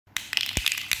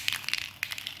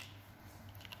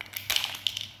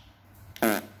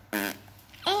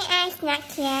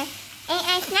Snocks here.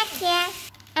 I'm Snocks here.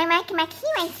 I'm making my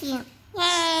key suit.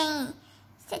 Yay!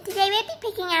 So today we'll be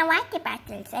picking our water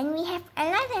bottles, and we have a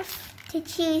lot of to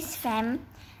choose from,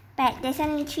 but there's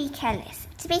only 3 colors.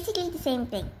 It's basically the same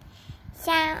thing.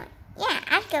 So yeah,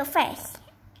 I'll go first,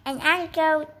 and I'll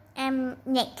go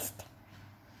next.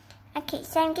 Okay,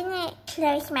 so I'm gonna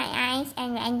close my eyes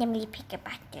and randomly pick a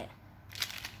bottle.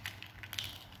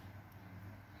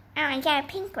 Oh, I got a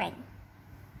pink one.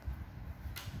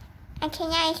 Okay,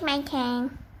 now it's my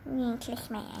turn. I'm gonna close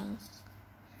my eyes.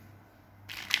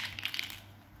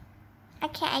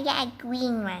 Okay, I got a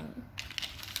green one.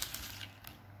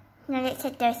 Now let's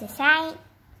set those aside.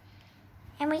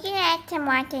 And we're gonna add some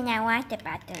water in our water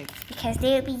bottles, because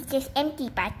they will be just empty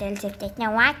bottles if there's no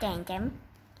water in them.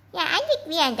 Yeah, I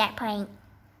agree on that point.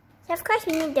 So of course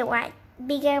we need the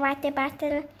bigger water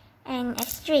bottle and a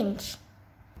syringe.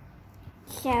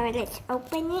 So let's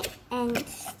open it and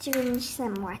syringe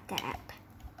some water up.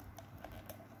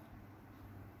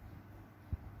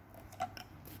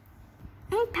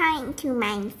 I'm pouring to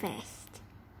mine first.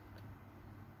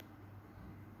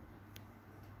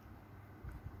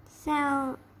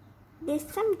 So there's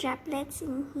some droplets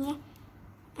in here,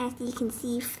 as you can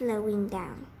see, flowing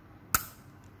down.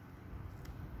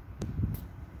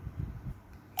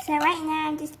 So right now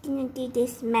I'm just gonna do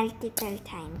this multiple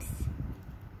times.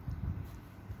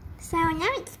 So now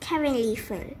it's currently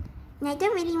full, and I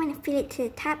don't really want to fill it to the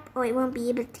top or it won't be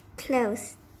able to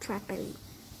close properly.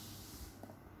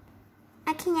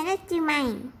 Okay, now let's do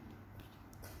mine.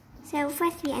 So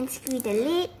first we unscrew the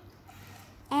lid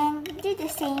and do the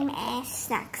same as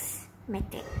Snocks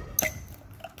method.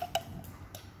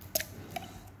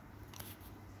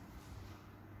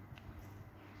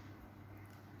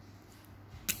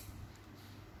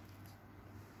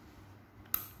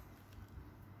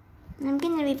 I'm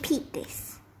gonna repeat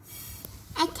this.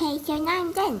 Okay, so now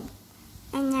I'm done.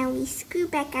 And now we screw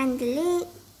back on the lid.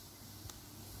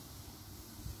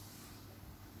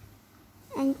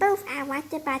 And both our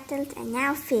water bottles are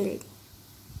now filled.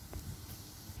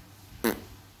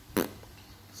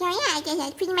 So yeah, I guess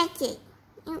that's pretty much it.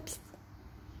 Oops.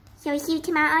 So we'll see you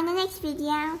tomorrow on the next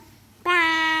video.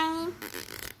 Bye!